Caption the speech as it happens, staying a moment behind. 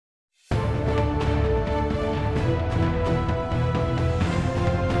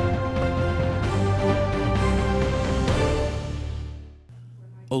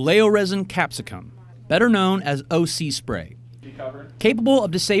oleoresin capsicum, better known as OC spray. Capable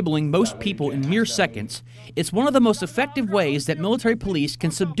of disabling most people in mere seconds, it's one of the most effective ways that military police can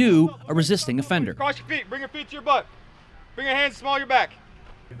subdue a resisting offender. Cross your feet, bring your feet to your butt. Bring your hands small your back.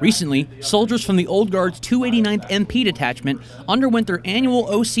 Recently, soldiers from the Old Guard's 289th MP detachment underwent their annual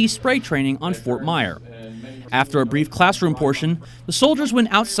OC spray training on Fort Myer. After a brief classroom portion, the soldiers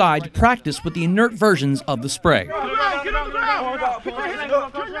went outside to practice with the inert versions of the spray.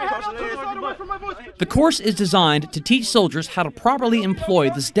 The course is designed to teach soldiers how to properly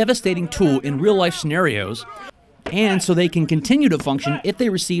employ this devastating tool in real-life scenarios, and so they can continue to function if they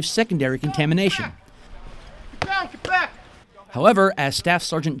receive secondary contamination. However, as Staff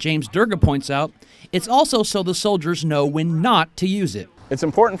Sergeant James Durga points out, it's also so the soldiers know when not to use it. It's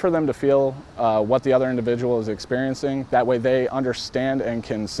important for them to feel what the other individual is experiencing. That way they understand and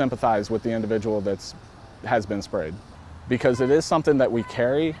can sympathize with the individual that has been sprayed. Because it is something that we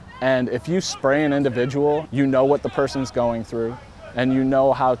carry, and if you spray an individual, you know what the person's going through, and you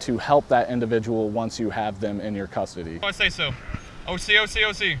know how to help that individual once you have them in your custody. I say so. OC, OC,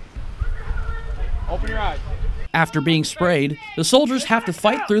 OC. Open your eyes. After being sprayed, the soldiers have to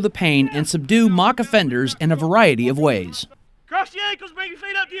fight through the pain and subdue mock offenders in a variety of ways. Cross your ankles, bring your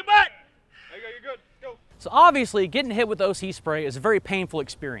feet up to your butt. There you go, you're good. Go. So obviously, getting hit with OC spray is a very painful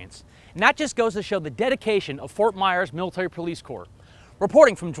experience. And that just goes to show the dedication of Fort Myers Military Police Corps.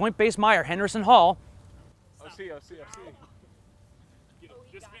 Reporting from Joint Base Myer, Henderson Hall, OC, OC, OC.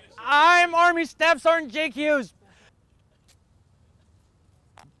 I'm Army Staff Sergeant Jake Hughes.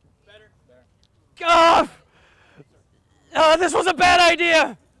 Oh, this was a bad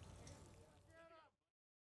idea.